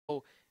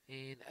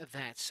in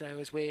that. So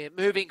as we're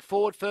moving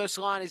forward, first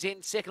line is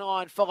in, second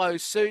line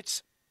follows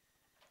suits.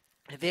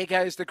 And there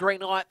goes the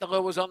green light, the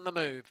lure's on the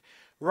move.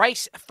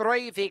 Race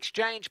 3 of the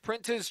Exchange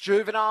Printers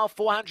Juvenile,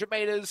 400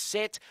 metres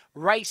set,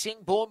 racing.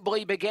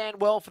 Bournebly began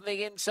well from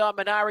the inside.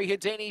 Minari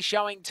Houdini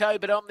showing toe,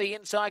 but on the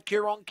inside,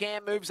 Curon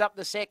Cam moves up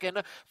the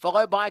second,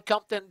 followed by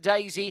Compton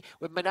Daisy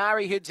with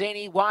Minari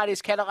Houdini. Wide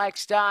is Cadillac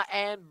Star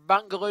and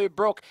Bungaloo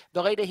Brook.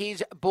 The leader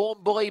here's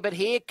Bournebly, but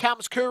here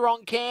comes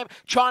Curon Cam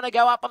trying to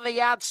go up on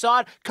the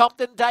outside.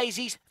 Compton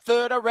Daisy's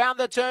third around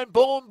the turn.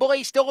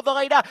 Bournebly still the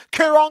leader.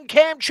 Curon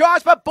Cam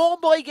tries, but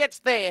Bournebly gets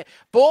there.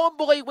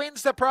 Bournebly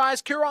wins the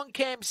prize. Curon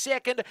Cam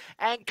second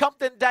and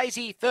Compton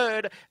Daisy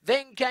third.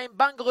 Then came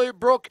Bungaloo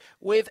Brook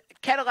with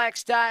Cadillac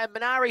Star and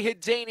Minari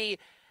Houdini,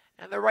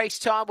 and the race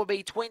time will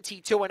be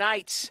 22 and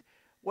 8.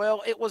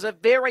 Well, it was a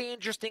very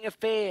interesting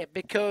affair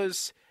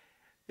because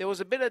there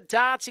was a bit of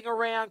dancing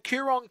around.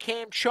 Curon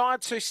Cam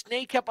tried to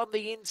sneak up on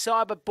the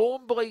inside, but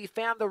Bournebly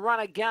found the run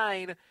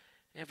again.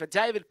 And for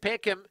David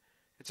Peckham,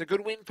 it's a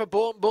good win for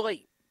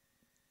Bournebly.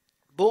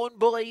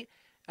 Bournebly,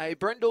 a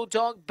brindle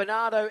dog,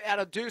 Bernardo out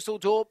of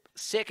Dusseldorf.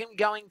 Second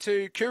going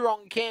to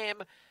Curon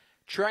Cam,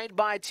 trained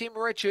by Tim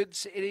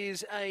Richards. It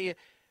is a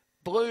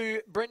blue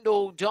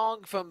brindle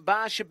dog from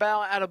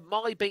Barshabal out of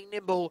Molly B.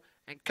 Nimble.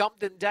 And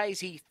Compton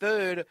Daisy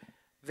third,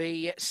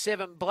 the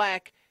 7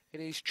 black. It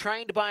is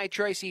trained by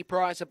Tracy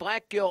Price. A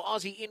black girl,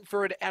 Aussie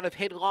Infrared out of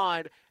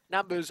Headline.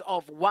 Numbers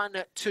of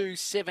 1, 2,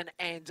 7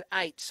 and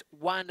 8.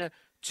 1,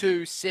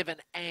 2, 7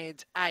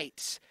 and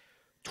 8.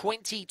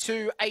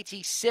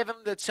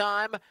 22.87 the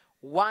time.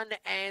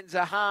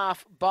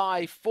 1.5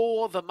 by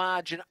 4 the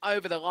margin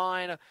over the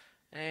line.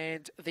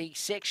 And the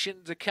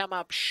section to come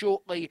up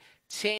shortly. 10